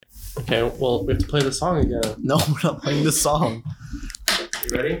Okay, well, we have to play the song again. No, we're not playing the song.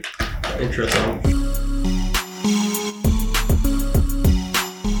 You ready? Intro song.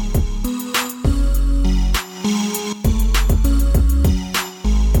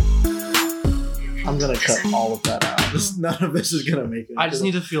 I'm gonna cut all of that out. None of this is gonna make it. I just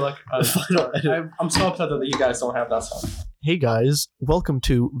need to feel like I'm so upset that you guys don't have that song. Hey guys, welcome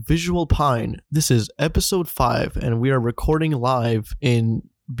to Visual Pine. This is episode 5, and we are recording live in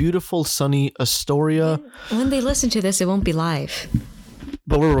beautiful, sunny Astoria. When they listen to this, it won't be live.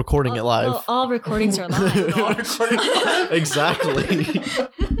 But we're recording it live. All recordings are live. Exactly.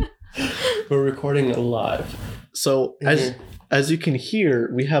 We're recording live. So as you can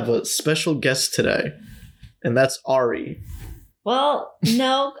hear, we have a special guest today, and that's Ari. Well,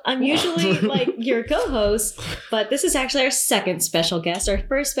 no, I'm usually like your co-host, but this is actually our second special guest. Our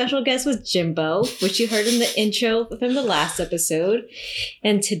first special guest was Jimbo, which you heard in the intro from the last episode.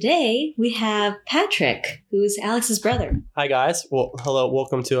 And today we have Patrick, who's Alex's brother. Hi guys. Well, hello.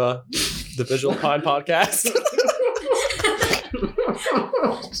 Welcome to the Visual Pine podcast.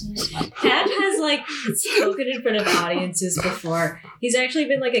 Pat has spoken in front of audiences before. He's actually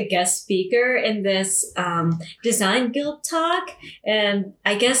been a guest speaker in this design guild talk, and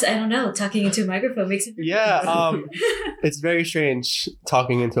I don't know, talking into a microphone makes it it's very strange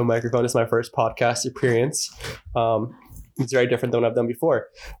talking into a microphone. It's my first podcast experience. It's very different than what I've done before.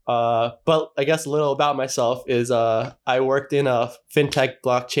 But I guess a little about myself is I worked in a fintech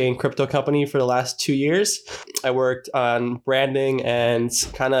blockchain crypto company for the last 2 years. I worked on branding and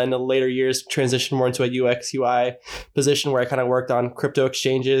kind of in the later years transitioned more into a UX UI position where I kind of worked on crypto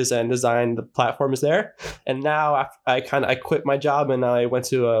exchanges and designed the platforms there. And now I quit my job and I went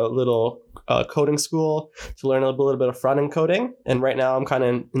to a little coding school to learn a little bit of front-end coding. And right now I'm kind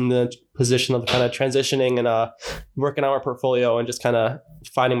of in the position of kind of transitioning and working on my portfolio and just kind of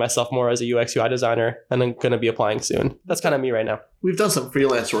finding myself more as a UX UI designer, and I'm going to be applying soon. That's kind of me right now. We've done some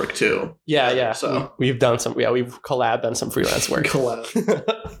freelance work too. Yeah. So we've done we've collabed on some freelance work.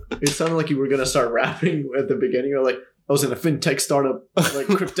 It sounded like you were going to start rapping at the beginning. You're like, I was in a fintech startup, like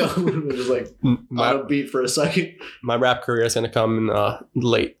crypto, and just on a beat for a second. My rap career is going to come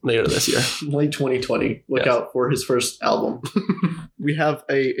later this year. Late 2020. Look out for his first album. We have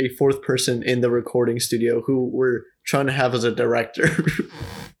a fourth person in the recording studio who we're trying to have as a director.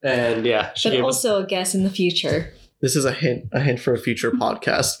 And yeah. But also a guest in the future. This is a hint for a future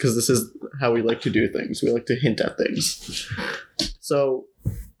podcast, because this is how we like to do things. We like to hint at things. So,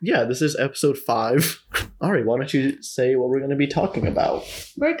 yeah, this is episode 5. Ari, why don't you say what we're going to be talking about?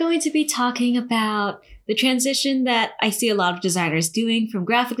 We're going to be talking about the transition that I see a lot of designers doing from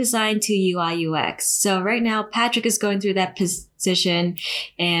graphic design to UI UX. So right now, Patrick is going through that position,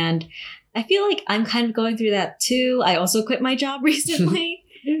 and I feel like I'm kind of going through that too. I also quit my job recently.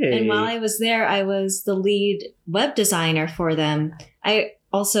 Hey. And while I was there, I was the lead web designer for them. I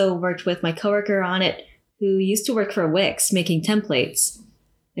also worked with my coworker on it, who used to work for Wix, making templates.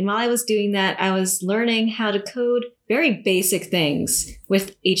 And while I was doing that, I was learning how to code very basic things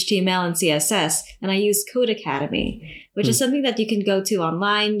with HTML and CSS. And I used Code Academy, which is something that you can go to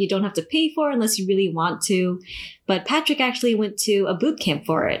online. You don't have to pay for unless you really want to. But Patrick actually went to a boot camp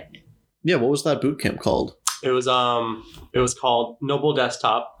for it. Yeah, what was that boot camp called? It was called Noble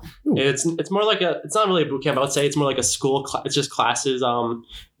Desktop. Ooh. It's more like it's not really a boot camp. I would say it's more like a school. It's just classes. And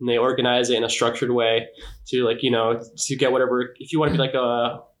they organize it in a structured way to to get whatever. If you want to be like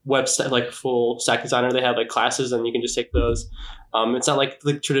a website, like full stack designer, they have like classes and you can just take those. It's not like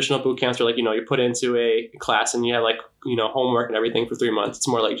the traditional boot camps where you put into a class and you have homework and everything for 3 months. It's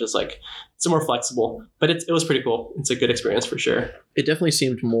more like it's more flexible, but it was pretty cool. It's a good experience for sure. It definitely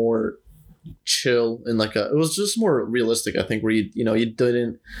seemed more chill and it was just more realistic, I think, where you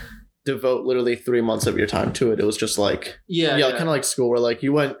didn't devote literally 3 months of your time to it. It was just kind of like school, where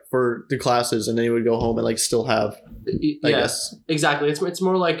you went for the classes and then you would go home and still have I guess. Exactly. It's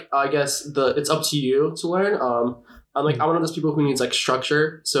more like, I guess it's up to you to learn. I'm one of those people who needs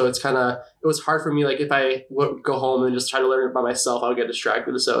structure, so it was hard for me. If I would go home and just try to learn it by myself, I would get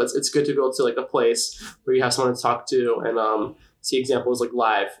distracted. So it's good to go to a place where you have someone to talk to and see examples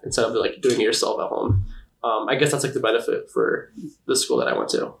live instead of doing it yourself at home. I guess that's the benefit for the school that I went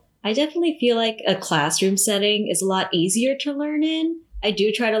to. I definitely feel like a classroom setting is a lot easier to learn in. I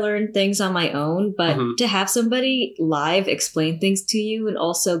do try to learn things on my own, but to have somebody live explain things to you and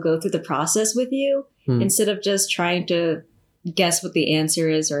also go through the process with you instead of just trying to guess what the answer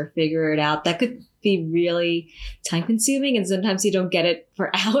is or figure it out, that could be really time consuming, and sometimes you don't get it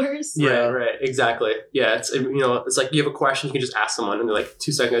for hours. Yeah, right. Exactly. Yeah. It's, it's like you have a question, you can just ask someone and in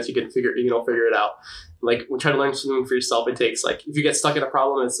 2 seconds you can figure it out. like when trying to learn something for yourself, it takes like if you get stuck in a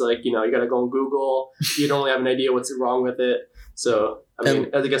problem, it's like you got to go on Google. You don't really have an idea what's wrong with it. So I mean,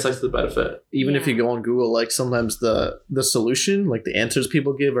 I guess that's the benefit. Even if you go on Google, like sometimes the solution, like the answers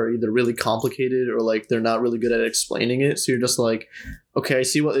people give, are either really complicated or like they're not really good at explaining it. So you're just like, okay, I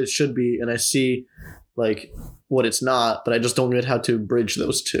see what it should be, and I see like what it's not, but I just don't know how to bridge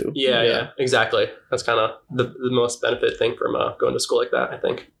those two. Yeah, exactly. That's kind of the most benefit thing from going to school like that, I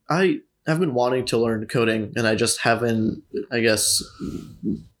think. I've been wanting to learn coding, and I just haven't, I guess,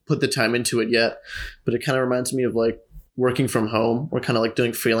 put the time into it yet. But it kind of reminds me of like working from home, or kind of like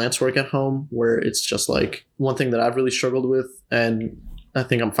doing freelance work at home, where it's just like one thing that I've really struggled with, and I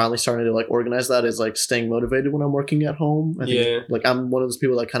think I'm finally starting to like organize that, is like staying motivated when I'm working at home. I think, like I'm one of those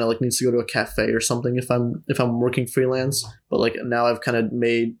people that kind of like needs to go to a cafe or something if I'm working freelance. But like now I've kind of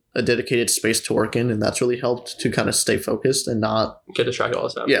made a dedicated space to work in, and that's really helped to kind of stay focused and not get distracted all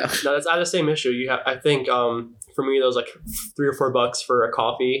the time. Yeah, no, that's I have the same issue. I think for me, those like $3 or $4 for a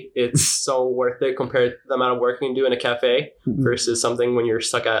coffee, it's so worth it compared to the amount of work you can do in a cafe versus something when you're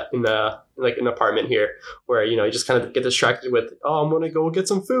stuck in an apartment here, where you just kind of get distracted with, I'm gonna go get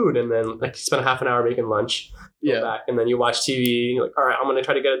some food, and then like you spend a half an hour making lunch, go back, and then you watch TV, and you're like, all right, I'm gonna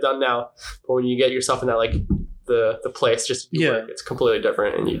try to get it done now. But when you get yourself in that like the place just to do work, it's completely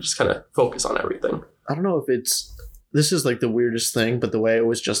different, and you just kind of focus on everything. I don't know if this is like the weirdest thing, but the way I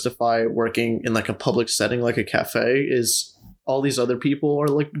always justify working in like a public setting like a cafe is all these other people are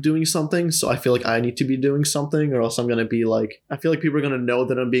like doing something, so I feel like I need to be doing something, or else I'm gonna be like, I feel like people are gonna know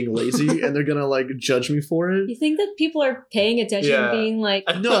that I'm being lazy and they're gonna like judge me for it. You think that people are paying attention and being like,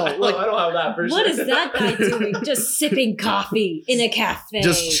 no, like I don't have that person. What is that guy doing? Just sipping coffee in a cafe,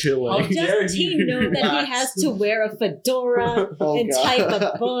 just chilling. Does he know that he has to wear a fedora and type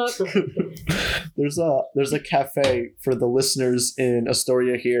a book? There's a cafe for the listeners in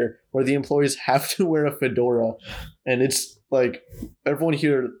Astoria here where the employees have to wear a fedora, and it's like everyone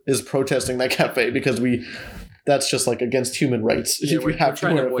here is protesting that cafe because that's just like against human rights. Yeah, we're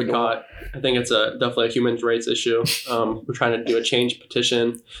trying to boycott. I think it's definitely a human rights issue. We're trying to do a change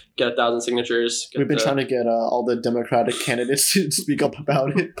petition, get 1,000 signatures. We've been trying to get all the Democratic candidates to speak up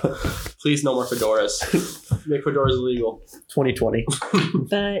about it. Please, no more fedoras. Make fedoras illegal. 2020.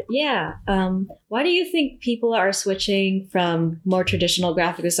 But yeah, why do you think people are switching from more traditional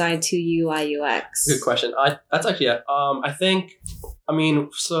graphic design to UI UX? Good question. That's actually I think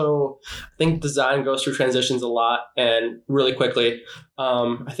design goes through transitions a lot and really quickly.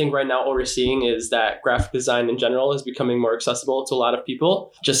 I think right now what we're seeing is that graphic design in general is becoming more accessible to a lot of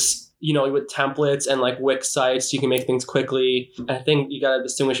people. Just, with templates and like Wix sites, you can make things quickly. And I think you got to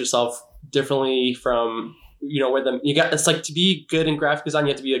distinguish yourself differently from, it's like to be good in graphic design, you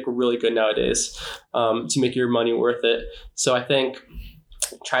have to be like really good nowadays to make your money worth it. So I think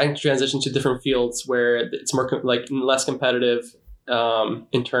trying to transition to different fields where it's more like less competitive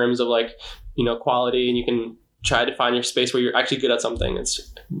in terms of like, quality, and you can try to find your space where you're actually good at something.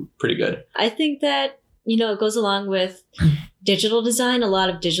 It's pretty good. I think that, it goes along with digital design. A lot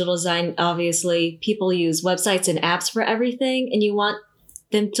of digital design, obviously, people use websites and apps for everything, and you want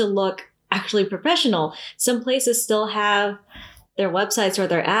them to look actually professional. Some places still have their websites or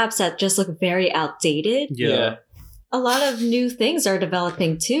their apps that just look very outdated. Yeah. A lot of new things are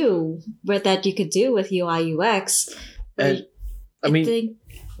developing too, that you could do with UI UX. And I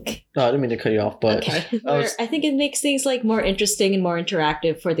didn't mean to cut you off, but okay. I think it makes things like more interesting and more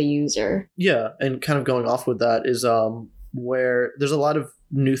interactive for the user. Yeah, and kind of going off with that is where there's a lot of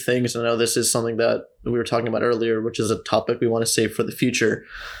new things. I know this is something that we were talking about earlier, which is a topic we want to save for the future.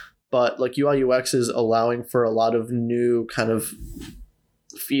 But like UI UX is allowing for a lot of new kind of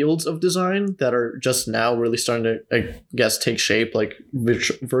fields of design that are just now really starting to, I guess, take shape, like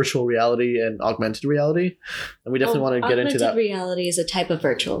virtual reality and augmented reality. And we definitely want to get into that. Augmented reality is a type of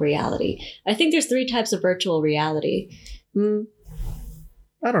virtual reality. I think there's 3 types of virtual reality.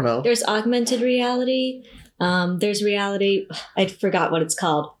 I don't know. There's augmented reality. There's reality. I forgot what it's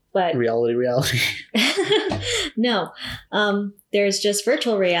called. But reality. No. There's just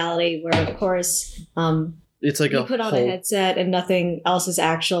virtual reality where, of course, it's like you put on a headset and nothing else is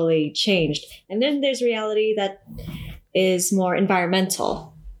actually changed. And then there's reality that is more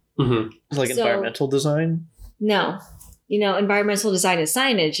environmental. Mm-hmm. Like environmental design? No. Environmental design is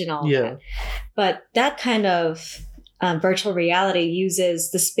signage and all that. But that kind of virtual reality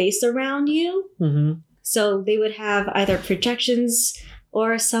uses the space around you. Mm-hmm. So they would have either projections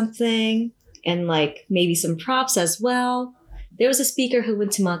or something, and like maybe some props as well. There was a speaker who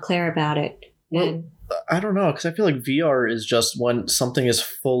went to Montclair about it. I don't know, because I feel like VR is just when something is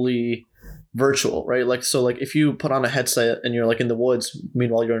fully virtual, right? Like, so like if you put on a headset and you're like in the woods,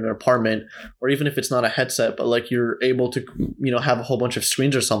 meanwhile you're in an apartment, or even if it's not a headset, but like you're able to, have a whole bunch of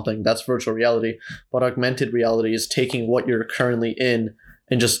screens or something, that's virtual reality. But augmented reality is taking what you're currently in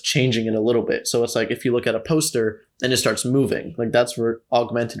and just changing it a little bit. So it's like if you look at a poster and it starts moving, like that's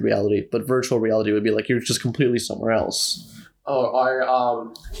augmented reality. But virtual reality would be like you're just completely somewhere else. Oh,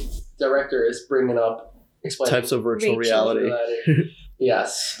 our director is bringing up types of virtual reality.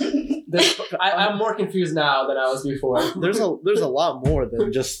 Yes. I'm more confused now than I was before. There's a lot more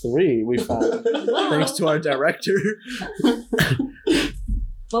than just 3 we found, thanks to our director.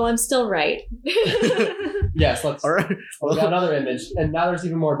 Well, I'm still right. Yes, let's. All right. We got another image, and now there's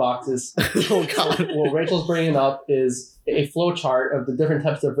even more boxes. Oh God! What Rachel's bringing up is a flow chart of the different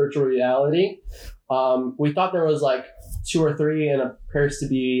types of virtual reality. We thought there was like 2 or 3, and it appears to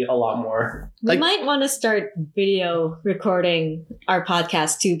be a lot more. We might want to start video recording our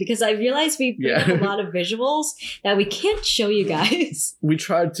podcast too, because I realize we bring up a lot of visuals that we can't show you guys. We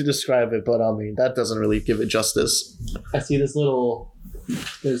tried to describe it, but I mean that doesn't really give it justice. I see this little.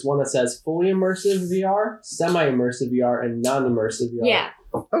 There's one that says fully immersive VR, semi-immersive VR, and non-immersive VR. Yeah.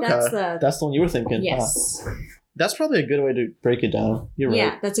 Okay. That's the one you were thinking. Yes. That's probably a good way to break it down. You're right.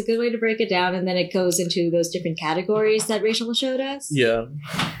 Yeah, that's a good way to break it down, and then it goes into those different categories that Rachel showed us. Yeah.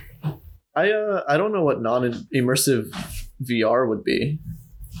 I don't know what non-immersive VR would be.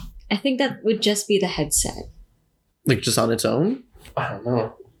 I think that would just be the headset. Like just on its own? I don't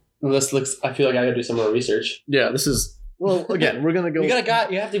know. This looks. I feel like I gotta do some more research. Yeah, this is. Well, again, we're gonna go.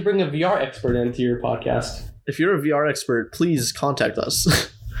 You have to bring a VR expert into your podcast. If you're a VR expert, please contact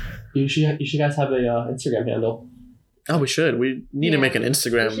us. You should guys have a Instagram handle. Oh, we should. We need to make an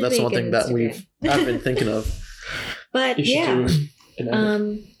Instagram. That's one thing that I've been thinking of. But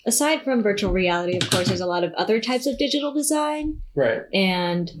aside from virtual reality, of course, there's a lot of other types of digital design. Right.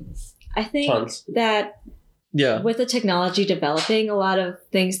 And I think that with the technology developing, a lot of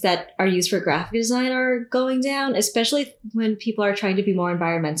things that are used for graphic design are going down, especially when people are trying to be more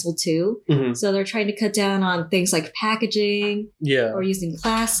environmental too. Mm-hmm. So they're trying to cut down on things like packaging or using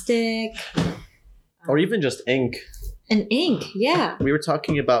plastic. Or even just ink. And ink, yeah. We were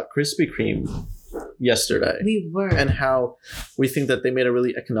talking about Krispy Kreme yesterday. We were. And how we think that they made a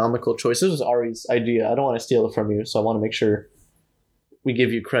really economical choice. This was Ari's idea. I don't want to steal it from you, so I want to make sure we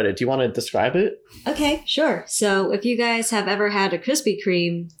give you credit. Do you want to describe it? Okay, sure. So if you guys have ever had a Krispy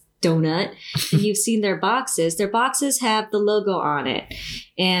Kreme donut and you've seen their boxes have the logo on it.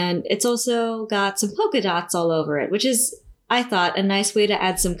 And it's also got some polka dots all over it, which is, I thought, a nice way to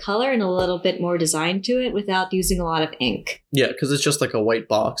add some color and a little bit more design to it without using a lot of ink. Yeah, because it's just like a white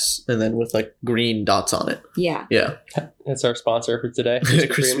box and then with like green dots on it. Yeah. Yeah. That's our sponsor for today.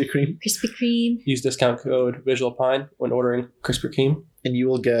 Krispy Kreme. Krispy Kreme. Use discount code VisualPine when ordering Krispy Kreme. And you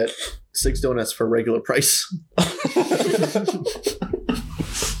will get 6 donuts for regular price.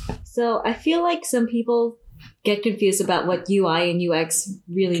 So I feel like some people get confused about what UI and UX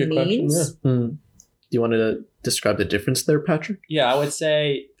really means. Do you want to describe the difference there, Patrick? Yeah, I would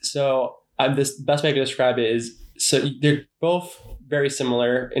say so. The best way I can describe it is they're both very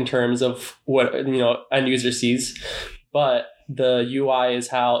similar in terms of what end user sees, but the UI is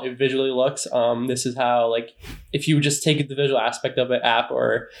how it visually looks. This is how, like, if you just take the visual aspect of an app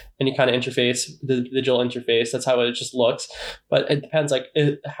or any kind of interface, the digital interface, that's how it just looks. But it depends, like,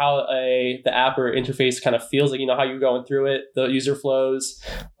 how the app or interface kind of feels, like, how you're going through it, the user flows,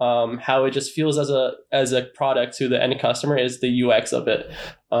 how it just feels as a product to the end customer is the UX of it.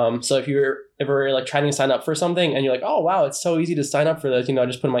 So if you're ever like trying to sign up for something and you're like, oh wow, it's so easy to sign up for this, I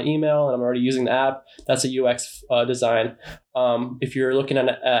just put in my email and I'm already using the app, that's a UX design. If you're looking at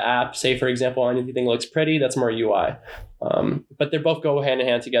an app, say for example, anything looks pretty, that's more UI. But they both go hand in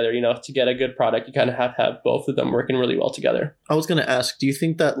hand together. To get a good product, you kind of have both of them working really well together. I was going to ask, do you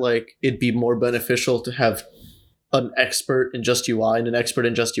think that like it'd be more beneficial to have an expert in just UI and an expert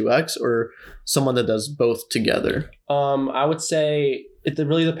in just UX, or someone that does both together? I would say it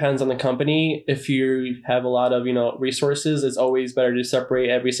really depends on the company. If you have a lot of, resources, it's always better to separate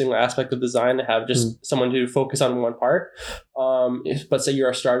every single aspect of design and have just someone to focus on one part. But say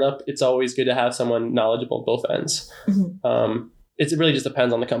you're a startup, it's always good to have someone knowledgeable on both ends. Mm-hmm. It really just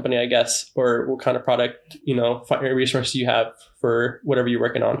depends on the company, I guess, or what kind of product, resource you have for whatever you're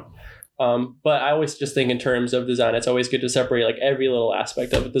working on. But I always just think in terms of design, it's always good to separate like every little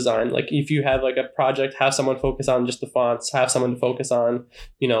aspect of a design. Like if you have like a project, have someone focus on just the fonts, have someone to focus on,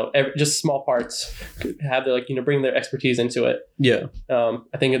 just small parts, have their bring their expertise into it. Yeah.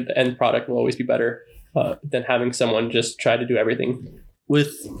 I think the end product will always be better than having someone just try to do everything.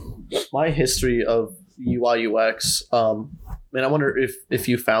 With my history of UI UX, and I wonder if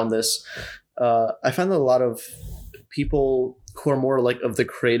you found this, I find that a lot of people who are more like of the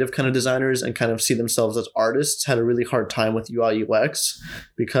creative kind of designers and kind of see themselves as artists had a really hard time with UI UX,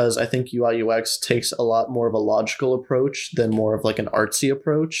 because I think UI UX takes a lot more of a logical approach than more of like an artsy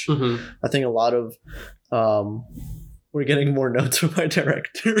approach. Mm-hmm. I think a lot of we're getting more notes from my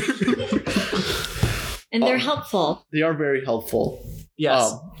director. And they're helpful. They are very helpful.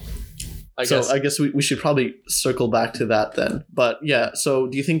 Yes. I guess we should probably circle back to that then. But yeah, so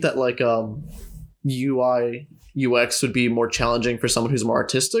do you think that like UI UX would be more challenging for someone who's more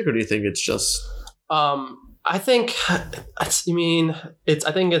artistic, or do you think it's just I think it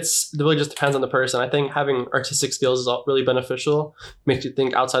really just depends on the person. I think having artistic skills is really beneficial, makes you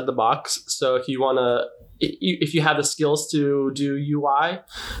think outside the box. So if you have the skills to do UI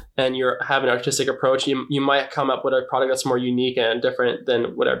and you have an artistic approach, you might come up with a product that's more unique and different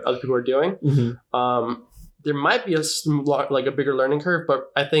than what other people are doing. Mm-hmm. There might be a bigger learning curve, but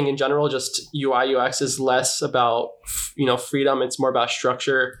I think in general, just UI UX is less about freedom. It's more about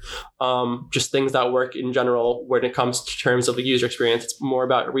structure, just things that work in general. When it comes to terms of the user experience, it's more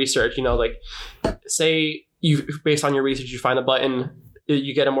about research. Say you based on your research, you find a button,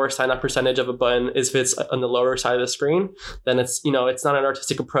 you get a more sign up percentage of a button if it's on the lower side of the screen. Then it's not an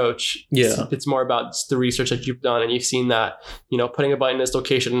artistic approach. Yeah, it's more about the research that you've done, and you've seen that putting a button in this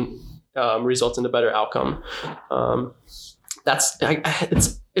location results in a better outcome.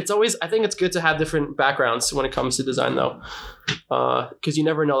 It's always, I think it's good to have different backgrounds when it comes to design though, because you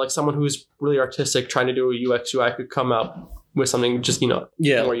never know, like someone who's really artistic trying to do a UX UI could come up with something just more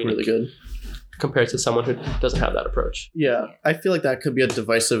unique, really good compared to someone who doesn't have that approach. Yeah, I feel like that could be a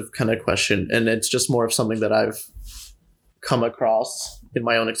divisive kind of question, and it's just more of something that I've come across in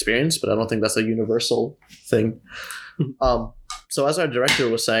my own experience, but I don't think that's a universal thing. So as our director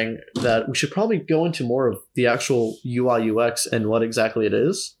was saying, that we should probably go into more of the actual UI UX and what exactly it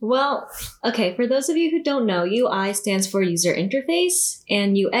is. Well, okay, for those of you who don't know, UI stands for user interface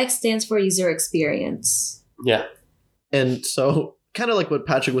and UX stands for user experience. Yeah. And so kind of like what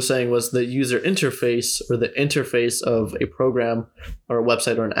Patrick was saying was the user interface, or the interface of a program or a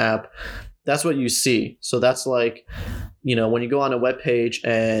website or an app. That's what you see. So that's like, when you go on a web page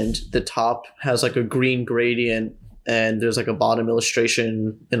and the top has like a green gradient and there's like a bottom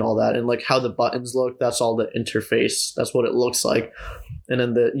illustration and all that, and like how the buttons look, that's all the interface. That's what it looks like. And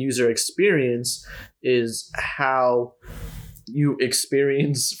then the user experience is how you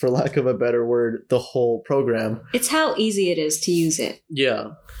experience, for lack of a better word, the whole program. It's how easy it is to use it.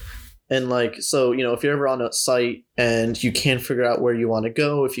 Yeah. And like, so, if you're ever on a site and you can't figure out where you want to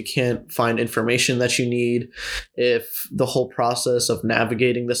go, if you can't find information that you need, if the whole process of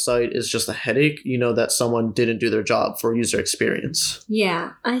navigating the site is just a headache, that someone didn't do their job for user experience.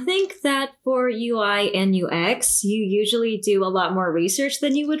 Yeah, I think that for UI and UX, you usually do a lot more research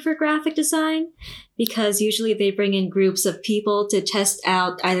than you would for graphic design, because usually they bring in groups of people to test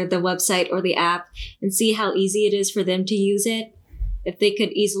out either the website or the app and see how easy it is for them to use it. If they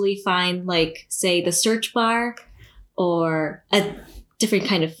could easily find, like, say, the search bar or a different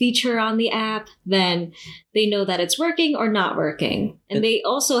kind of feature on the app, then they know that it's working or not working. And they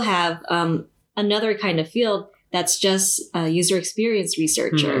also have another kind of field that's just a user experience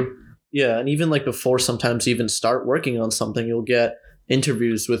researcher. Mm-hmm. Yeah, and even like before sometimes you even start working on something, you'll get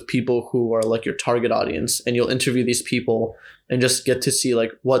interviews with people who are like your target audience, and you'll interview these people and just get to see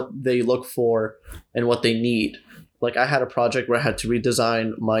like what they look for and what they need. Like I had a project where I had to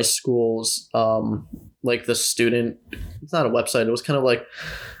redesign my school's, like the student, it's not a website. It was kind of like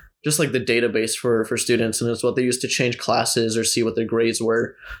just like the database for students, and it's what they used to change classes or see what their grades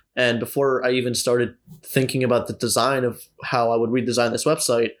were. And before I even started thinking about the design of how I would redesign this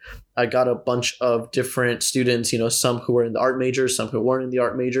website, I got a bunch of different students, some who were in the art major, some who weren't in the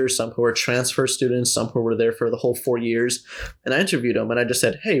art major, some who were transfer students, some who were there for the whole 4 years. And I interviewed them and I just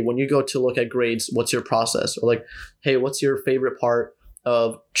said, hey, when you go to look at grades, what's your process? Or like, hey, what's your favorite part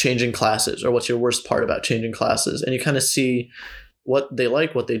of changing classes? Or what's your worst part about changing classes? And you kind of see what they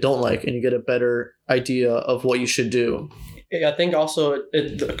like, what they don't like, and you get a better idea of what you should do. Yeah, I think also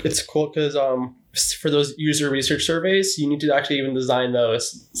it's cool because for those user research surveys, you need to actually even design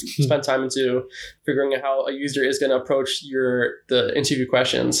those, spend time into figuring out how a user is going to approach the interview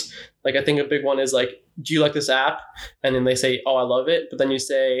questions. Like I think a big one is like, do you like this app? And then they say, oh, I love it. But then you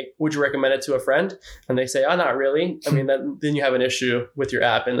say, would you recommend it to a friend? And they say, oh, not really. I mean, then you have an issue with your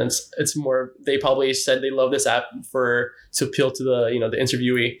app. And then it's more, they probably said they love this app to appeal to the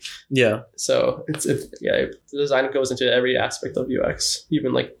interviewee. Yeah. So the design goes into every aspect of UX,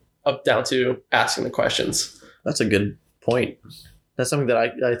 even like up down to asking the questions. That's a good point. That's something that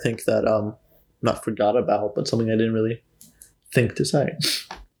I think that not forgot about, but something I didn't really think to say.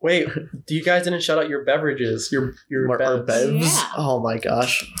 Wait, you guys didn't shout out your beverages, your Our bevs. bevs. Yeah. Oh my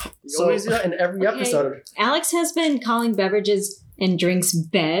gosh. You always do that in every episode. Alex has been calling beverages and drinks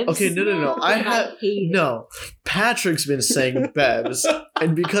bevs. Okay, no. now, I and have hate it. no. Patrick's been saying bevs,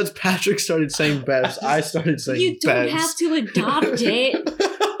 and because Patrick started saying bevs, I started saying You don't bevs. have to adopt it.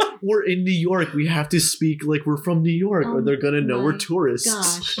 We're in New York. We have to speak like we're from New York, or Oh they're gonna know we're my tourists.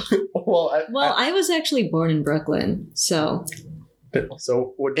 Gosh. Well, I was actually born in Brooklyn, so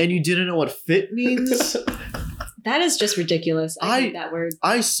so what? And you didn't know what fit means? that is just ridiculous. I hate that word.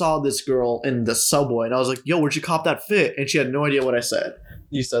 I saw this girl in the subway, and I was like, "Yo, where'd you cop that fit?" And she had no idea what I said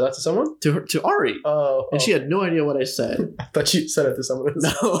You said that to someone? to Ari, and she had no idea what I said. I thought you said it to someone.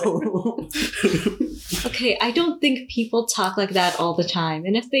 No. Okay, I don't think people talk like that all the time,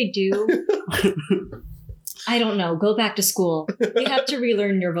 and if they do, I don't know. Go back to school. You have to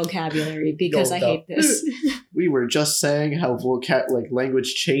relearn your vocabulary because I hate this. We were just saying how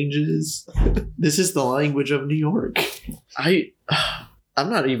language changes. This is the language of New York. I'm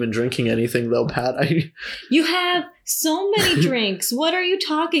not even drinking anything though, Pat. You have so many drinks. What are you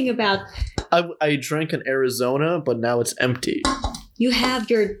talking about? I drank in Arizona, but now it's empty. You have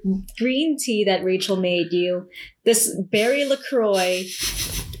your green tea that Rachel made you, this berry LaCroix,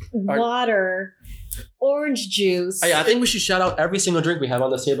 water, orange juice. I think we should shout out every single drink we have on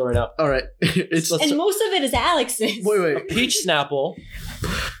this table right now. All right, And most of it is Alex's. wait. A peach Snapple,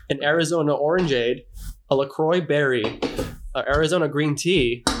 an Arizona Orangeade, a LaCroix berry, Arizona green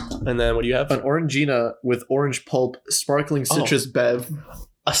tea, and then what do you have? An Orangina with orange pulp, sparkling citrus bev.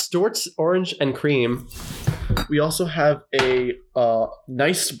 A Stewart's orange and cream. We also have a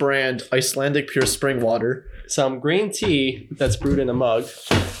nice brand Icelandic pure spring water. Some green tea that's brewed in a mug.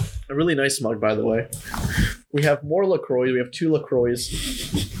 A really nice mug, by the way. We have more LaCroix. We have 2 LaCroix.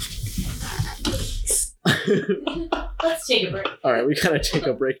 Let's take a break. All right, we gotta take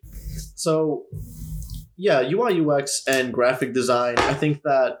a break. So, yeah, UI UX and graphic design. I think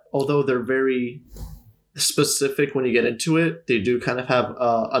that although they're very specific when you get into it, they do kind of have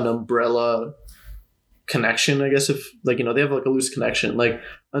an umbrella connection. I guess if they have like a loose connection. Like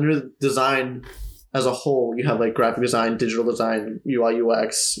under design as a whole, you have like graphic design, digital design, UI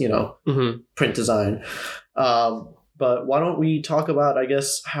UX, print design. But why don't we talk about, I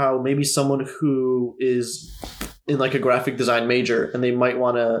guess, how maybe someone who is in like a graphic design major and they might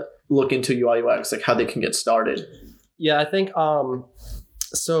want to look into UI UX, like how they can get started. Yeah, I think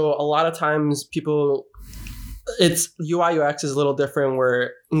so a lot of times it's UI UX is a little different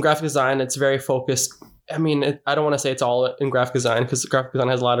where in graphic design it's very focused. I mean, I don't want to say it's all in graphic design because graphic design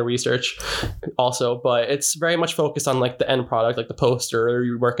has a lot of research also, but it's very much focused on like the end product, like the poster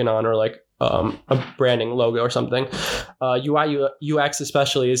you're working on or like a branding logo or something. UI UX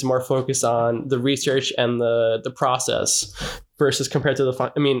especially is more focused on the research and the process versus compared to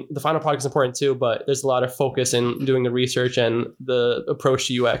the final product is important too, but there's a lot of focus in doing the research and the approach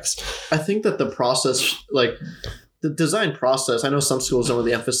to UX. I think that the process, like the design process, I know some schools don't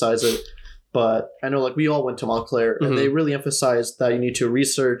really emphasize it, but I know like we all went to Montclair and they really emphasized that you need to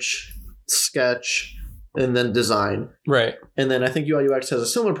research, sketch, and then design. Right. And then I think UI UX has a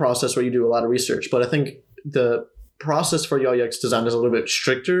similar process where you do a lot of research, but I think the process for UI UX design is a little bit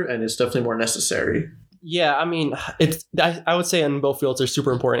stricter and it's definitely more necessary. Yeah, I mean, I would say in both fields are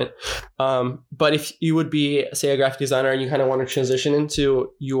super important. But if you would be, say, a graphic designer and you kind of want to transition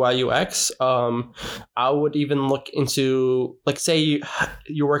into UI UX, I would even look into, like, say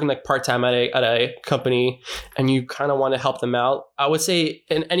you're working like part-time at a company and you kind of want to help them out. I would say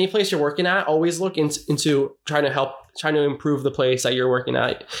in any place you're working at, always look into trying to improve the place that you're working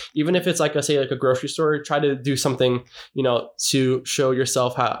at. Even if it's like a grocery store, try to do something, to show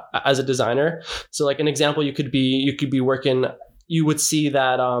yourself how as a designer. So like an example, you could be working, you would see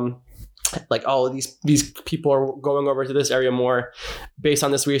that these people are going over to this area more. Based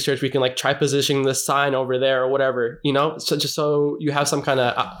on this research, we can like try positioning this sign over there or whatever, so just so you have some kind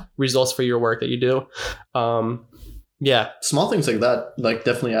of results for your work that you do. Yeah. Small things like that like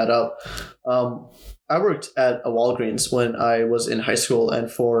definitely add up. I worked at a Walgreens when I was in high school and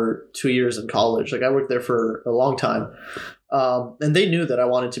for 2 years in college. Like I worked there for a long time. And they knew that I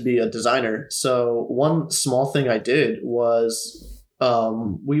wanted to be a designer. So one small thing I did was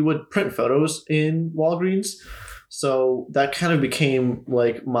we would print photos in Walgreens. So that kind of became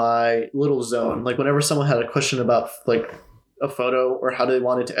like my little zone. Like whenever someone had a question about like a photo or how they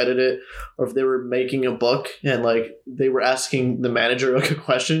wanted to edit it, or if they were making a book and like they were asking the manager like a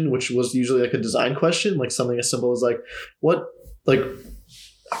question, which was usually like a design question, like something as simple as like what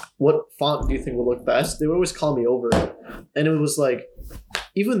font do you think would look best? They would always call me over it. And it was like,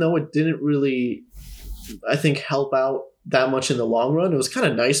 even though it didn't really, I think, help out that much in the long run. It was kind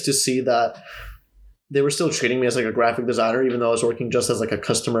of nice to see that they were still treating me as like a graphic designer, even though I was working just as like a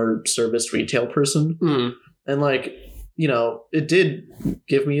customer service retail person. Mm. And like, you know, it did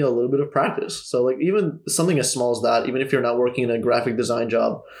give me a little bit of practice. So like even something as small as that, even if you're not working in a graphic design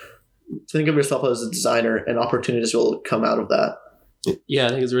job, think of yourself as a designer and opportunities will come out of that. Yeah, I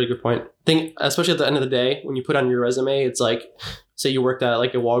think it's a really good point. I think, especially at the end of the day, when you put on your resume, it's like, say you worked at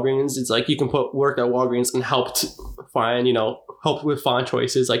like a Walgreens, it's like you can put work at Walgreens and helped find, you know, help with font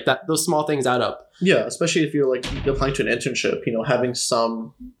choices, like that. Those small things add up. Yeah, especially if you're like applying to an internship, you know, having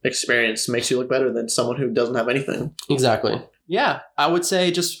some experience makes you look better than someone who doesn't have anything. Exactly. Yeah, I would say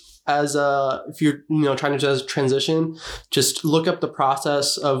just as if you're, you know, trying to just transition, just look up the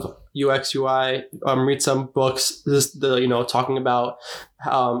process of UX UI, read some books, talking about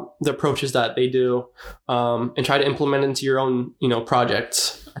the approaches that they do, and try to implement into your own, you know,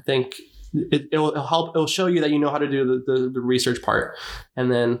 projects. I think it'll help. It'll show you that you know how to do the research part,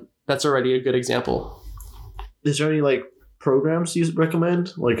 and then that's already a good example. Is there any like programs you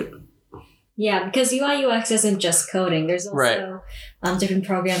recommend? Like, yeah, because UI UX isn't just coding. There's also different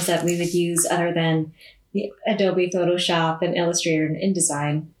programs that we would use other than Adobe Photoshop and Illustrator and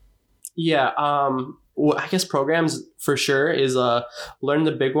InDesign. Yeah, well, I guess programs for sure is learn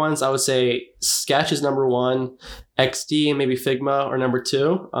the big ones. I would say Sketch is number one, XD and maybe Figma are number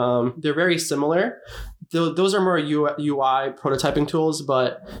two. They're very similar. Those are more UI prototyping tools,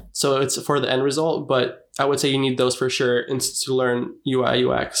 but so it's for the end result. But I would say you need those for sure to learn UI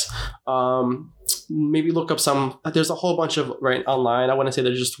UX. Maybe look up some. There's a whole bunch of right online. I wouldn't say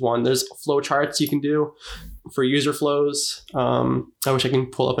there's just one. There's flow charts you can do for user flows. I wish I can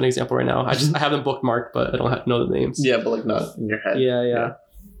pull up an example right now. I have them bookmarked, but I don't know the names. Yeah, but like not in your head. Yeah.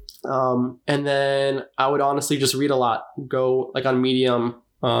 And then I would honestly just read a lot. Go like on Medium.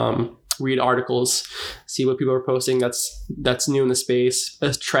 Read articles, see what people are posting that's new in the space.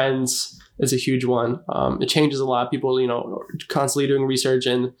 Trends is a huge one. It changes a lot. People, you know, are constantly doing research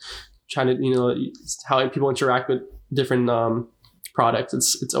and trying to, you know, how people interact with different products.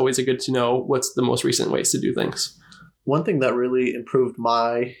 It's always good to know what's the most recent ways to do things. One thing that really improved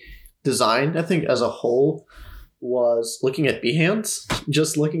my design, I think, as a whole, was looking at Behance,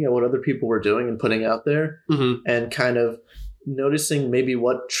 just looking at what other people were doing and putting out there, and kind of noticing maybe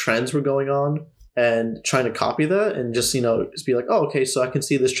what trends were going on and trying to copy that and just, you know, just be like, oh, okay, so I can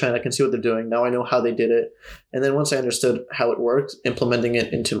see this trend. I can see what they're doing. Now I know how they did it. And then once I understood how it worked, implementing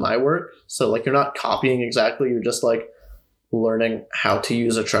it into my work. So like you're not copying exactly. You're just like learning how to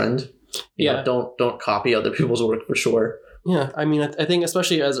use a trend. You know, don't copy other people's work for sure. Yeah. I mean, I think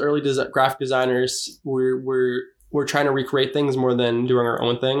especially as early graphic designers, we're trying to recreate things more than doing our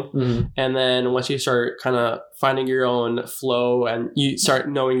own thing. And then once you start kind of finding your own flow and you start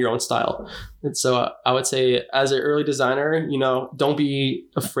knowing your own style. And so I would say as an early designer, you know, don't be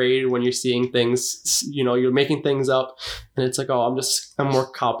afraid when you're seeing things, you know, you're making things up and it's like, oh, I'm more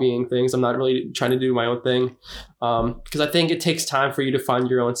copying things. I'm not really trying to do my own thing. Because I think it takes time for you to find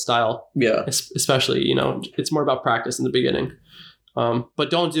your own style. Yeah. Especially, you know, it's more about practice in the beginning. But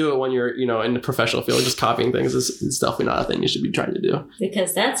don't do it when you're, you know, in the professional field. Just copying things is definitely not a thing you should be trying to do.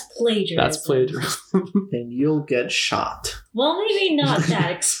 Because that's plagiarism. And you'll get shot. Well, maybe not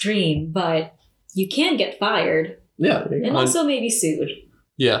that extreme, but you can get fired. Yeah. And also maybe sued.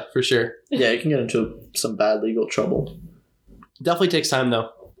 Yeah, for sure. Yeah, you can get into some bad legal trouble. Definitely takes time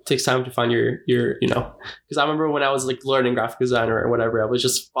though. It takes time to find your you know, because I remember when I was like learning graphic design or whatever, I was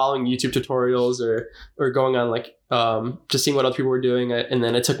just following YouTube tutorials or going on like just seeing what other people were doing, and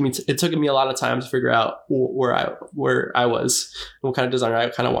then it took me a lot of time to figure out where I was and what kind of designer I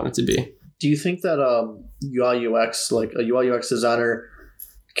kind of wanted to be. Do you think that UI UX, like a UI UX designer,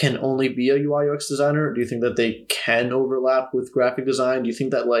 can only be a UI UX designer? Do you think that they can overlap with graphic design? Do you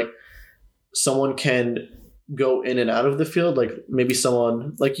think that like someone can go in and out of the field? Like maybe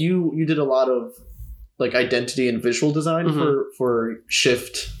someone like you did a lot of like identity and visual design for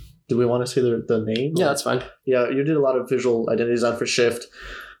Shift. Do we want to say the name? Yeah, that's fine. Yeah, you did a lot of visual identity design for Shift,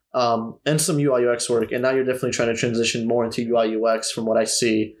 and some UI UX work, and now you're definitely trying to transition more into UI UX from what I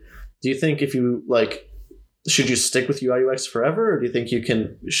see. Do you think if you like, should you stick with UI UX forever, or do you think you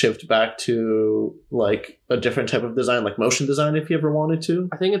can shift back to like a different type of design, like motion design, if you ever wanted to?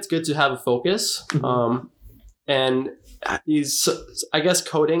 I think it's good to have a focus. And I guess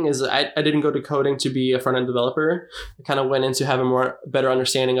coding is, I didn't go to coding to be a front-end developer. I kind of went in to have a better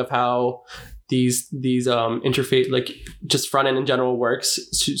understanding of how these interface, like just front-end in general works,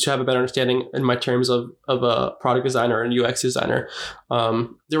 to have a better understanding in my terms of a product designer and UX designer.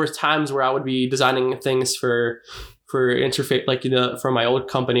 There were times where I would be designing things for interface, like, from my old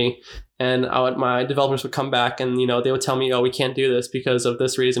company, and my developers would come back and, they would tell me, oh, we can't do this because of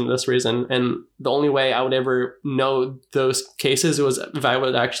this reason. And the only way I would ever know those cases was if I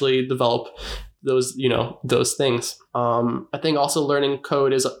would actually develop those things. I think also learning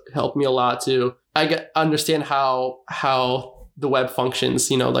code has helped me a lot to understand how the web functions,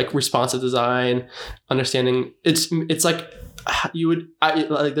 like responsive design, understanding it's like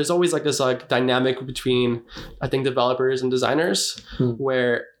there's always like this like dynamic between, I think, developers and designers,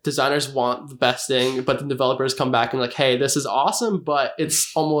 where designers want the best thing, but the developers come back and like, hey, this is awesome, but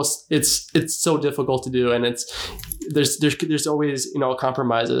it's so difficult to do, and there's always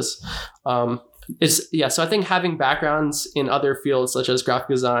compromises. So I think having backgrounds in other fields such as graphic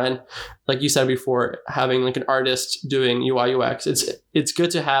design, like you said before, having like an artist doing UI UX, it's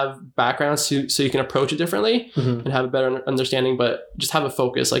good to have backgrounds so you can approach it differently and have a better understanding, but just have a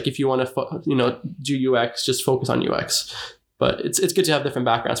focus. Like if you want to do UX, just focus on UX. But it's good to have different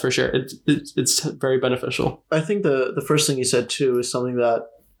backgrounds for sure. It's very beneficial. I think the first thing you said too is something that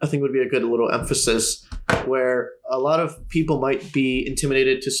I think would be a good little emphasis, where a lot of people might be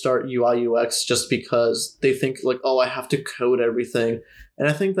intimidated to start UI UX just because they think like, oh, I have to code everything. And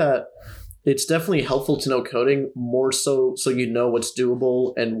I think that it's definitely helpful to know coding more so you know what's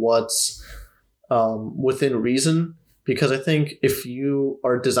doable and what's within reason. Because I think if you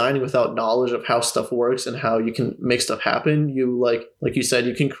are designing without knowledge of how stuff works and how you can make stuff happen, you like you said,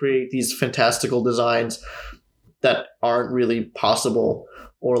 you can create these fantastical designs that aren't really possible,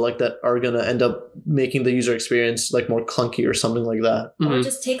 or like that are going to end up making the user experience like more clunky or something like that. Or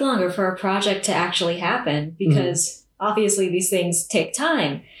just take longer for a project to actually happen, because obviously these things take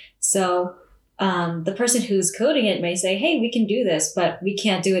time. So the person who's coding it may say, hey, we can do this, but we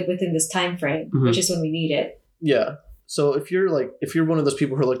can't do it within this time frame, which is when we need it. Yeah. So if you're one of those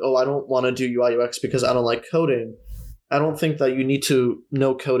people who are like, oh, I don't want to do UI UX because I don't like coding, I don't think that you need to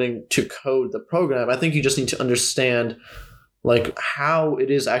know coding to code the program. I think you just need to understand like how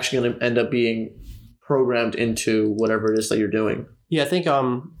it is actually going to end up being programmed into whatever it is that you're doing. Yeah, I think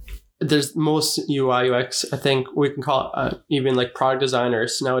there's most UI UX, I think we can call it even like product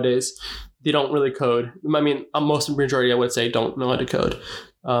designers nowadays, they don't really code. I mean, most majority I would say don't know how to code.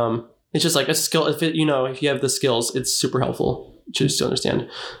 It's just like a skill. If you have the skills, it's super helpful just to understand.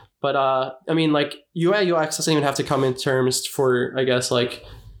 But I mean, like UI UX doesn't even have to come in terms for, I guess, like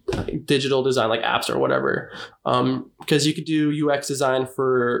digital design, like apps or whatever. Because you could do UX design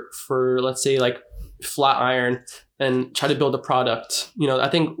for let's say like Flatiron and try to build a product. I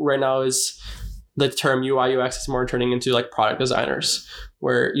think right now is the term UI UX is more turning into like product designers,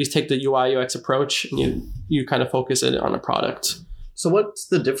 where you take the UI UX approach and you kind of focus it on a product. So what's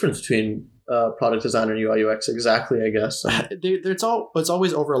the difference between product design and UI UX exactly, I guess? It's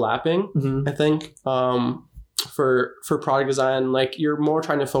always overlapping, I think. For product design, like you're more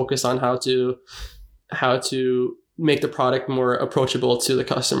trying to focus on how to make the product more approachable to the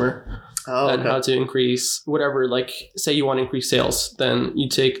customer. And how to increase whatever, like say you want to increase sales, then you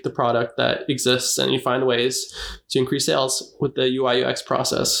take the product that exists and you find ways to increase sales with the UI UX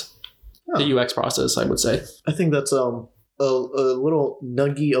process. The UX process, I would say. I think that's a little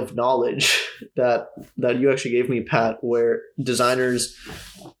nugget of knowledge that you actually gave me, Pat, where designers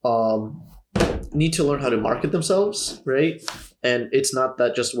need to learn how to market themselves, right? And it's not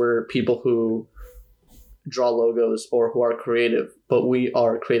that just we're people who draw logos or who are creative, but we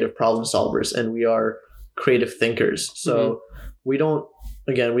are creative problem solvers and we are creative thinkers. So we don't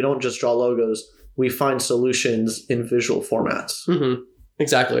just draw logos. We find solutions in visual formats.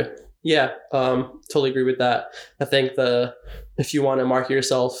 Exactly. Yeah, totally agree with that. I think if you want to market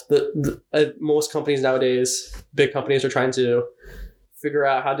yourself, most companies nowadays, big companies, are trying to figure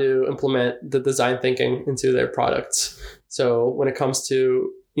out how to implement the design thinking into their products. So when it comes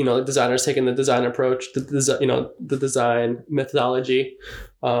to designers taking the design approach, the design methodology,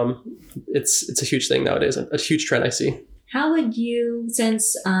 it's a huge thing nowadays, a huge trend I see. How would you,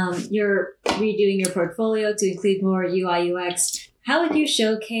 since you're redoing your portfolio to include more UI UX, how would you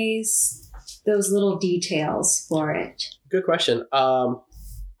showcase those little details for it? Good question. I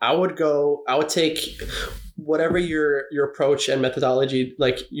would take whatever your approach and methodology,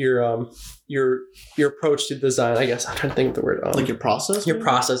 like your approach to design, I guess. I'm trying to think of the word. Like your process? Your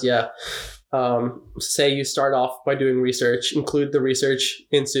process, yeah. Say you start off by doing research, include the research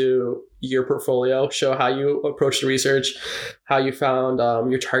into your portfolio, show how you approach the research, how you found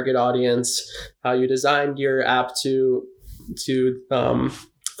your target audience, how you designed your app to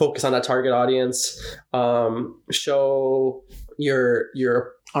focus on that target audience, show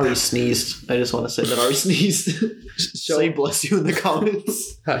your Ari sneezed. I just want to say that Ari sneezed. Say bless you in the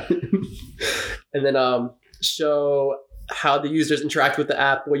comments. And then show how the users interact with the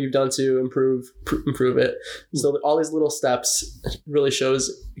app, what you've done to improve it. So all these little steps really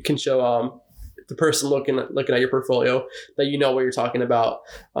can show the person looking at your portfolio that you know what you're talking about.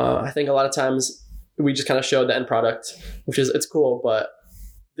 I think a lot of times we just kind of show the end product, which is it's cool, but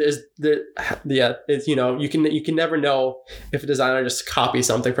it's, you know, you can never know if a designer just copies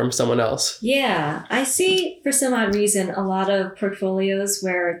something from someone else. Yeah, I see for some odd reason a lot of portfolios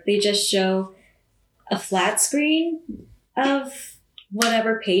where they just show a flat screen of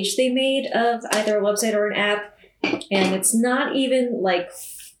whatever page they made of either a website or an app, and it's not even like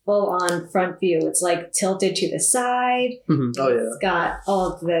full on front view. It's like tilted to the side. Mm-hmm. Oh yeah, it's got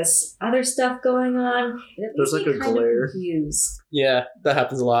all of this other stuff going on. There's like a glare. Yeah, that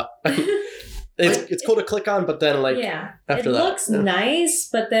happens a lot. It's cool to click on, but then after it looks nice,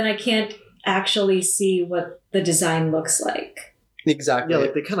 but then I can't actually see what the design looks like. Exactly. Yeah,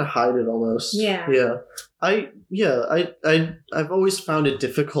 like they kind of hide it almost. Yeah. Yeah. I've always found it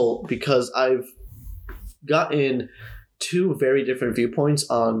difficult because I've gotten two very different viewpoints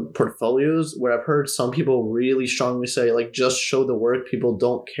on portfolios where I've heard some people really strongly say, like, just show the work. People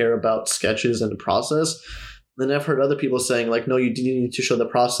don't care about sketches and the process. Then I've heard other people saying, like, no, you do need to show the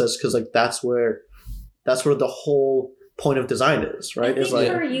process because, like, that's where the whole point of design is, right? I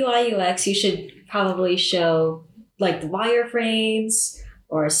think for UI UX, you should probably show like the wireframes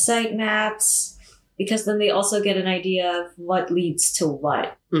or sitemaps, because then they also get an idea of what leads to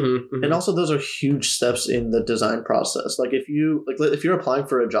what. Mm-hmm, mm-hmm. And also those are huge steps in the design process. Like if you're applying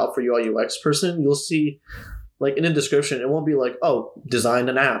for a job for UI UX person, you'll see like in a description, it won't be like, oh, design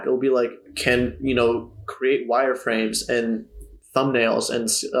an app. It'll be like, can, create wireframes and thumbnails and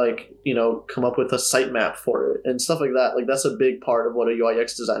come up with a sitemap for it and stuff like that. Like that's a big part of what a UI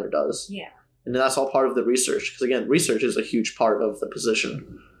UX designer does. Yeah. And that's all part of the research. Because again, research is a huge part of the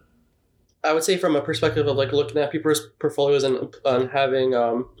position. I would say from a perspective of like looking at people's portfolios and having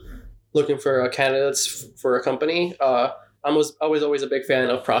looking for candidates for a company, I was always a big fan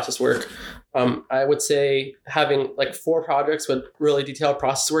of process work. I would say having like 4 projects with really detailed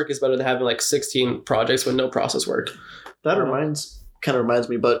process work is better than having like 16 projects with no process work. That kind of reminds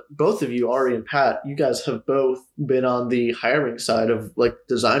me, but both of you, Ari and Pat, you guys have both been on the hiring side of like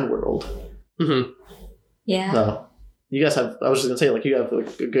design world. Mm-hmm. Yeah. No. You guys have, I was just going to say, like, you have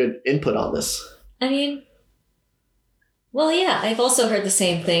like a good input on this. I mean, well, yeah, I've also heard the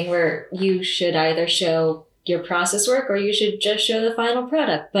same thing where you should either show your process work or you should just show the final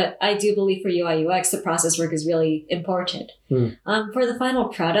product. But I do believe for UI UX, the process work is really important. For the final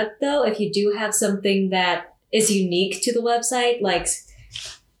product, though, if you do have something that is unique to the website, like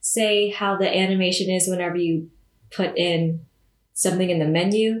say how the animation is whenever you put in something in the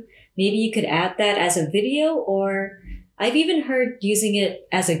menu, maybe you could add that as a video, or I've even heard using it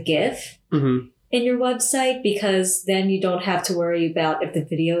as a GIF in your website, because then you don't have to worry about if the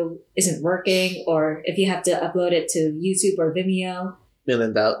video isn't working or if you have to upload it to YouTube or Vimeo. And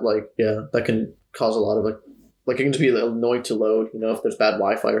then that can cause a lot of like it can just be annoying to load, if there's bad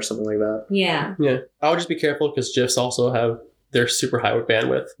Wi-Fi or something like that. Yeah. Yeah. I would just be careful because GIFs also have their super high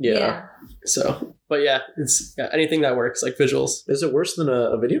bandwidth. Yeah. So, but yeah, it's anything that works, like visuals. Is it worse than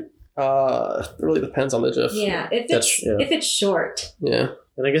a video? It really depends on the GIF. Yeah, if it's short. Yeah.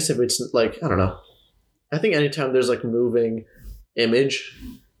 And I guess if it's like, I don't know. I think anytime there's like moving image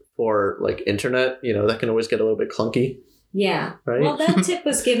for like internet, that can always get a little bit clunky. Yeah. Right? Well, that tip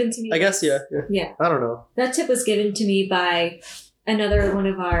was given to me. I guess, yeah. I don't know. That tip was given to me by another one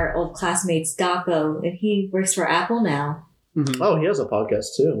of our old classmates, Dapo, and he works for Apple now. Mm-hmm. Oh, he has a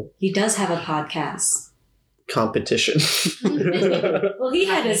podcast too. He does have a podcast. Competition. Well, he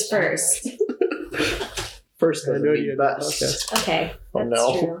had his first. First doesn't mean best. Okay. Oh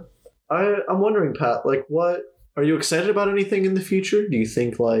no. True. I'm wondering, Pat, like, what are you excited about anything in the future? Do you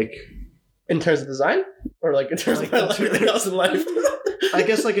think like in terms of design or like in terms of everything else in life? I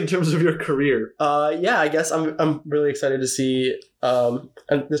guess like in terms of your career. Yeah, I guess I'm really excited to see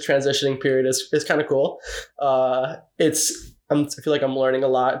this transitioning period is kind of cool. I feel like I'm learning a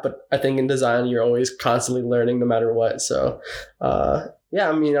lot, but I think in design you're always constantly learning no matter what. So yeah,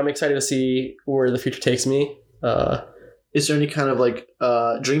 I mean, I'm excited to see where the future takes me. Is there any kind of like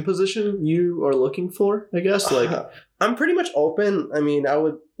dream position you are looking for, I guess? Like I'm pretty much open. I mean, I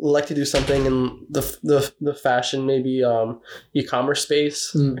would like to do something in the fashion, maybe e-commerce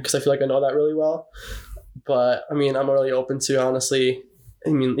space, because I feel like I know that really well. But I mean, I'm really open to, honestly, I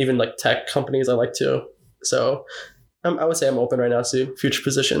mean, even like tech companies I like to. So I would say I'm open right now to future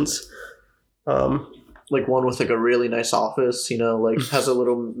positions. like one with like a really nice office, you know, like has a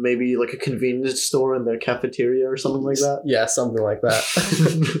little, maybe like a convenience store in their cafeteria or something like that. Yeah, something like that.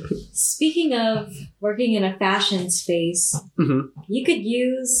 Speaking of working in a fashion space, you could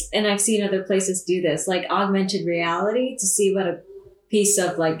use, and I've seen other places do this, like augmented reality to see what a piece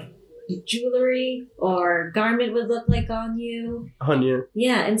of like jewelry or garment would look like on you.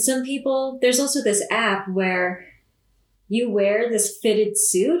 Yeah, and some people, there's also this app where you wear this fitted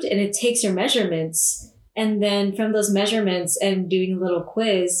suit and it takes your measurements. And then from those measurements and doing a little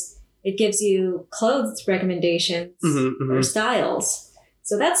quiz, it gives you clothes recommendations or styles.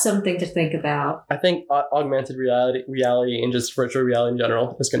 So that's something to think about. I think augmented reality and just virtual reality in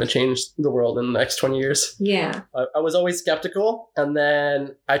general is going to change the world in the next 20 years. Yeah. I was always skeptical, and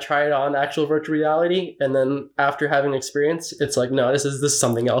then I tried on actual virtual reality, and then after having experience, it's like, no, this is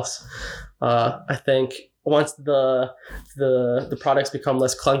something else. I think once the products become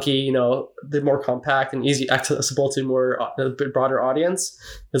less clunky, you know, they're more compact and easy accessible to a bit broader audience,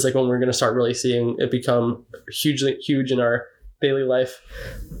 is like when we're going to start really seeing it become huge in our daily life.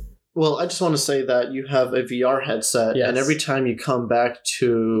 Well, I just want to say that you have a VR headset, and every time you come back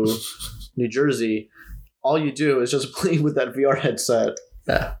to New Jersey, all you do is just play with that VR headset.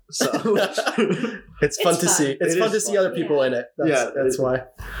 Yeah. So it's fun to see. It's fun to see other people in it. That's why.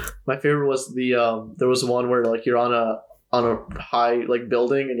 My favorite was there was one where like you're on a high like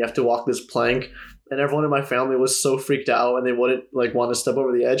building and you have to walk this plank. And everyone in my family was so freaked out and they wouldn't like want to step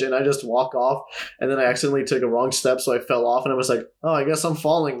over the edge. And I just walk off, and then I accidentally took a wrong step. So I fell off, and I was like, oh, I guess I'm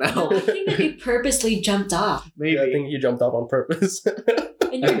falling now. No, I think that you purposely jumped off. Maybe. Yeah, I think you jumped off on purpose.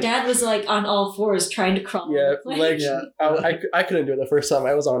 And your dad was like on all fours trying to crawl. I couldn't do it the first time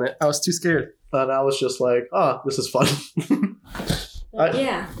I was on it. I was too scared. And I was just like, oh, this is fun.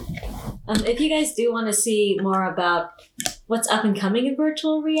 If you guys do want to see more about what's up and coming in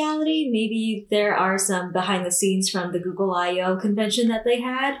virtual reality, maybe there are some behind the scenes from the Google I/O convention that they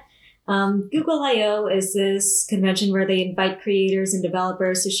had. Google I/O is this convention where they invite creators and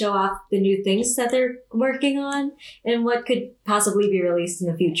developers to show off the new things that they're working on and what could possibly be released in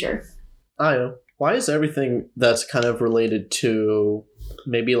the future. I/O. Why is everything that's kind of related to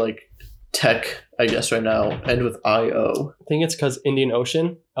maybe like tech, I guess right now, end with I/O? I think it's because Indian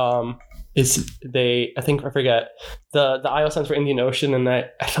Ocean I forget the I/O stands for Indian Ocean, and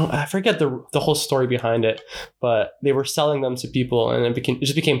I forget the whole story behind it, but they were selling them to people, and it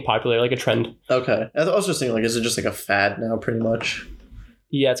just became popular, like a trend. Okay, I was just thinking, like, is it just like a fad now, pretty much?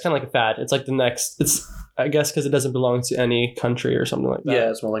 Yeah, it's kind of like a fad. It's like the next. It's, I guess, because it doesn't belong to any country or something like that. Yeah,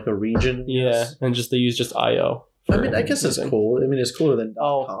 it's more like a region. Yeah, and they use just I/O. I mean, I guess it's cool. I mean, it's cooler than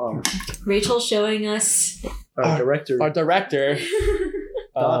 .com. Rachel showing us our director.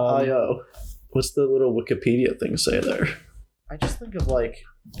 .io. What's the little Wikipedia thing say there? I just think of like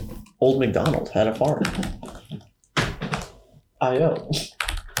Old MacDonald had a farm. I/O.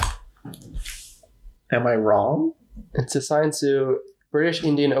 Am I wrong? It's assigned to British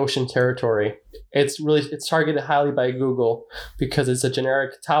Indian Ocean Territory. It's targeted highly by Google because it's a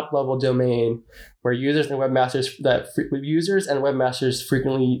generic top-level domain where users and webmasters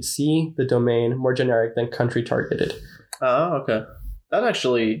frequently see the domain more generic than country targeted. Oh, okay. That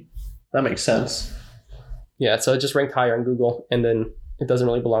makes sense. Yeah, so it just ranked higher on Google, and then it doesn't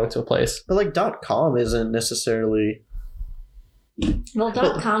really belong to a place. But like .com isn't necessarily... Well,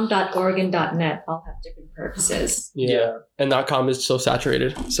 .com, .org, and .net all have different purposes. Yeah, and .com is so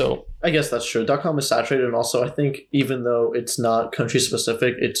saturated, so... I guess that's true. .com is saturated, and also I think even though it's not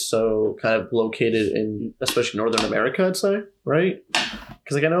country-specific, it's so kind of located in, especially Northern America, I'd say, right?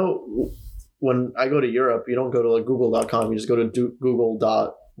 Because like I know... When I go to Europe, you don't go to like google.com, you just go to Google.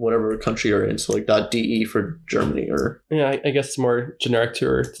 Whatever country you're in, so like .de for Germany or... Yeah, I guess it's more generic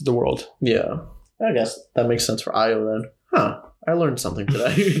to the world. Yeah, I guess that makes sense for I/O then. Huh, I learned something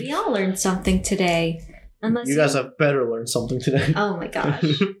today. We all learned something today. Unless you guys have better learned something today. Oh my gosh.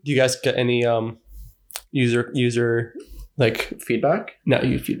 Do you guys get any user like feedback? Not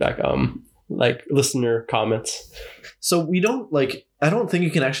feedback, like listener comments. So we don't like... I don't think you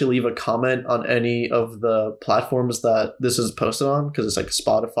can actually leave a comment on any of the platforms that this is posted on because it's like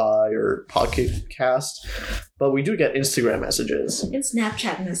Spotify or Podcast. But we do get Instagram messages. And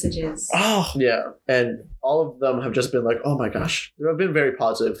Snapchat messages. Oh, yeah. And all of them have just been like, oh my gosh. They've been very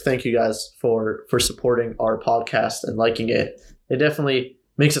positive. Thank you guys for supporting our podcast and liking it. It definitely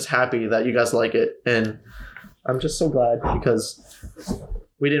makes us happy that you guys like it. And I'm just so glad because...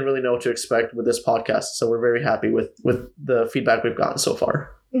 we didn't really know what to expect with this podcast, so we're very happy with the feedback we've gotten so far.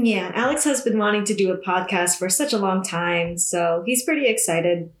 Yeah, Alex has been wanting to do a podcast for such a long time, so he's pretty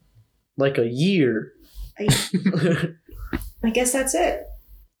excited. Like a year. I guess that's it.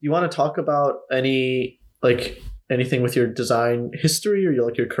 You want to talk about any like anything with your design history or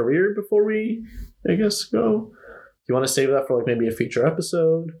your career before we, I guess, go? Do you want to save that for like maybe a future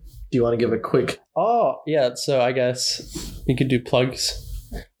episode? Do you want to give a quick? Oh yeah, so I guess we could do plugs.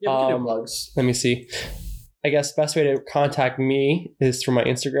 Yeah, we can do plugs. Let me see. I guess the best way to contact me is through my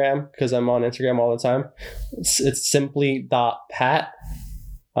Instagram because I'm on Instagram all the time. It's simply.pat.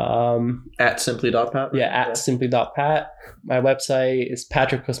 At simply.pat? Right? Yeah, at simply.pat. My website is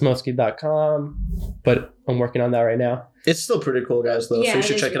patrickkosmowski.com, but I'm working on that right now. It's still pretty cool, guys, though, so you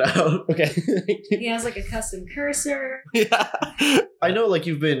should check it out. Okay. He has like a custom cursor. Yeah. I know, like,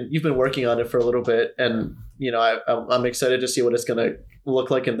 you've been working on it for a little bit, and, you know, I'm excited to see what it's going to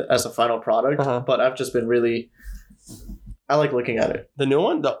look like as a final product, but I've just been really... I like looking at it. The new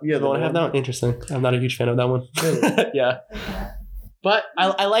one? The one I have now? Interesting. I'm not a huge fan of that one. Really? Yeah. But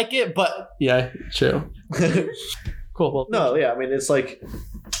I like it, but yeah, true. Cool. Well, no, yeah, I mean, it's like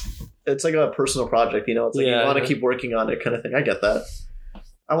a personal project, you know? It's like you want to keep working on it kind of thing. I get that.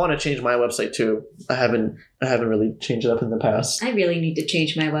 I want to change my website too. I haven't really changed it up in the past. I really need to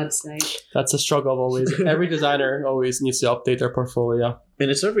change my website. That's a struggle always. Every designer always needs to update their portfolio. And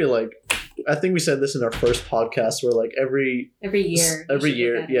it's every I think we said this in our first podcast where every year,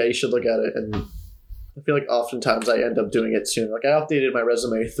 yeah, you should look at it. And I feel like oftentimes I end up doing it soon. Like I updated my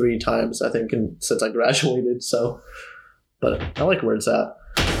resume 3 times, I think, since I graduated. So, but I like where it's at.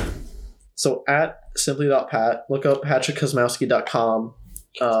 So at simply.pat, look up patrickkosmowski.com.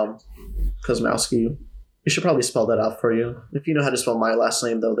 Kosmowski. You should probably spell that out for you. If you know how to spell my last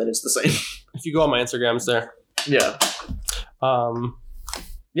name, though, then it's the same. If you go on my Instagram, it's there. Yeah.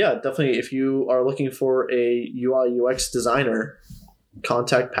 Yeah, definitely. If you are looking for a UI UX designer,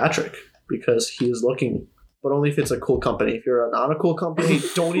 contact Patrick because he is looking, but only if it's a cool company. If you're not a cool company,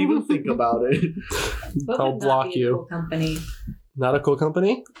 don't even think about it. I'll block you. Cool company. Not a cool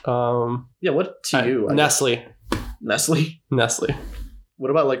company? Yeah, what to you? Nestle. Nestle. What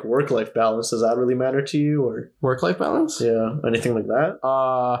about work-life balance? Does that really matter to you, or work-life balance? Yeah, anything like that?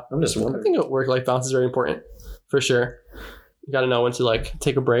 I'm just wondering. I think work-life balance is very important, for sure. You got to know when to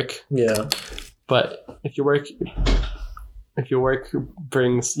take a break. Yeah. But if your work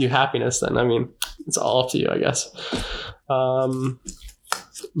brings you happiness, then I mean, it's all up to you, I guess.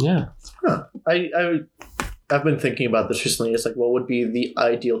 Yeah. Huh. I've been thinking about this recently. It's what would be the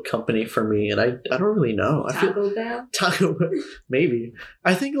ideal company for me? And I don't really know. Taco Bell? Maybe.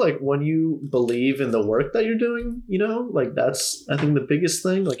 I think when you believe in the work that you're doing, that's, I think, the biggest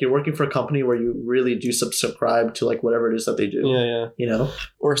thing. You're working for a company where you really do subscribe to whatever it is that they do. Yeah.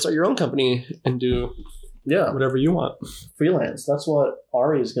 Or start your own company and do whatever you want. Freelance. That's what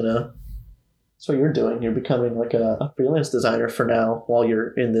Ari's that's what you're doing. You're becoming a freelance designer for now while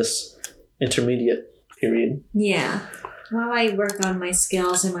you're in this intermediate period. Yeah. While I work on my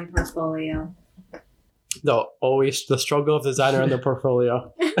skills and my portfolio. No, always the struggle of designer and the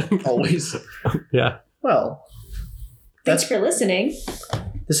portfolio. Always. Yeah. Well, thanks for listening.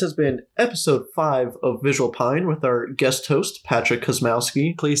 This has been episode 5 of Visual Pine with our guest host, Patrick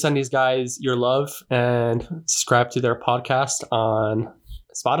Kosmowski. Please send these guys your love and subscribe to their podcast on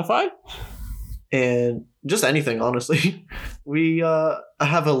Spotify. And just anything, honestly. We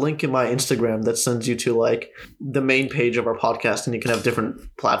have a link in my Instagram that sends you to the main page of our podcast, and you can have different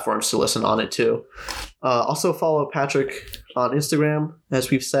platforms to listen on it too. Also follow Patrick on Instagram,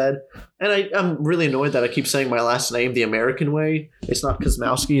 as we've said. And I'm really annoyed that I keep saying my last name the American way. It's not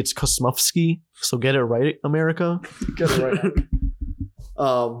Kosmowski, it's Kosmovsky. So get it right, America. Get it right.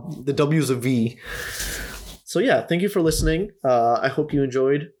 The W is a V. So yeah, thank you for listening. I hope you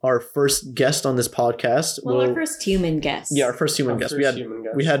enjoyed our first guest on this podcast. Our first human guest. Yeah, our first human guest. We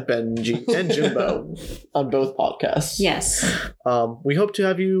had Benji and Jimbo on both podcasts. Yes. We hope to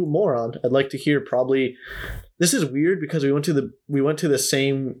have you more on. I'd like to hear probably. This is weird because we went to the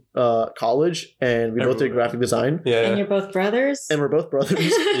same college and we both did graphic design. Yeah. And you're both brothers. And we're both brothers.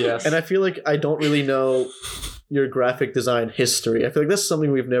 Yes. And I feel like I don't really know your graphic design history. I feel like that's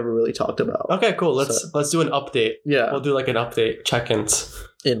something we've never really talked about. Okay, cool. Let's do an update. Yeah. We'll do an update, check-ins.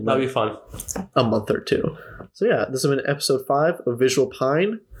 That'll be fun. A month or two. So yeah, this has been episode 5 of Visual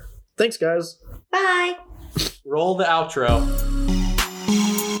Pine. Thanks, guys. Bye. Roll the outro.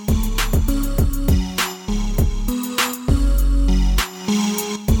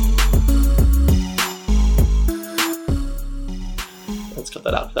 Let's cut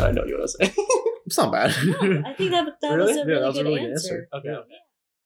that out. That I know you want to say. It's not bad. No, I think that was a really good answer. Okay.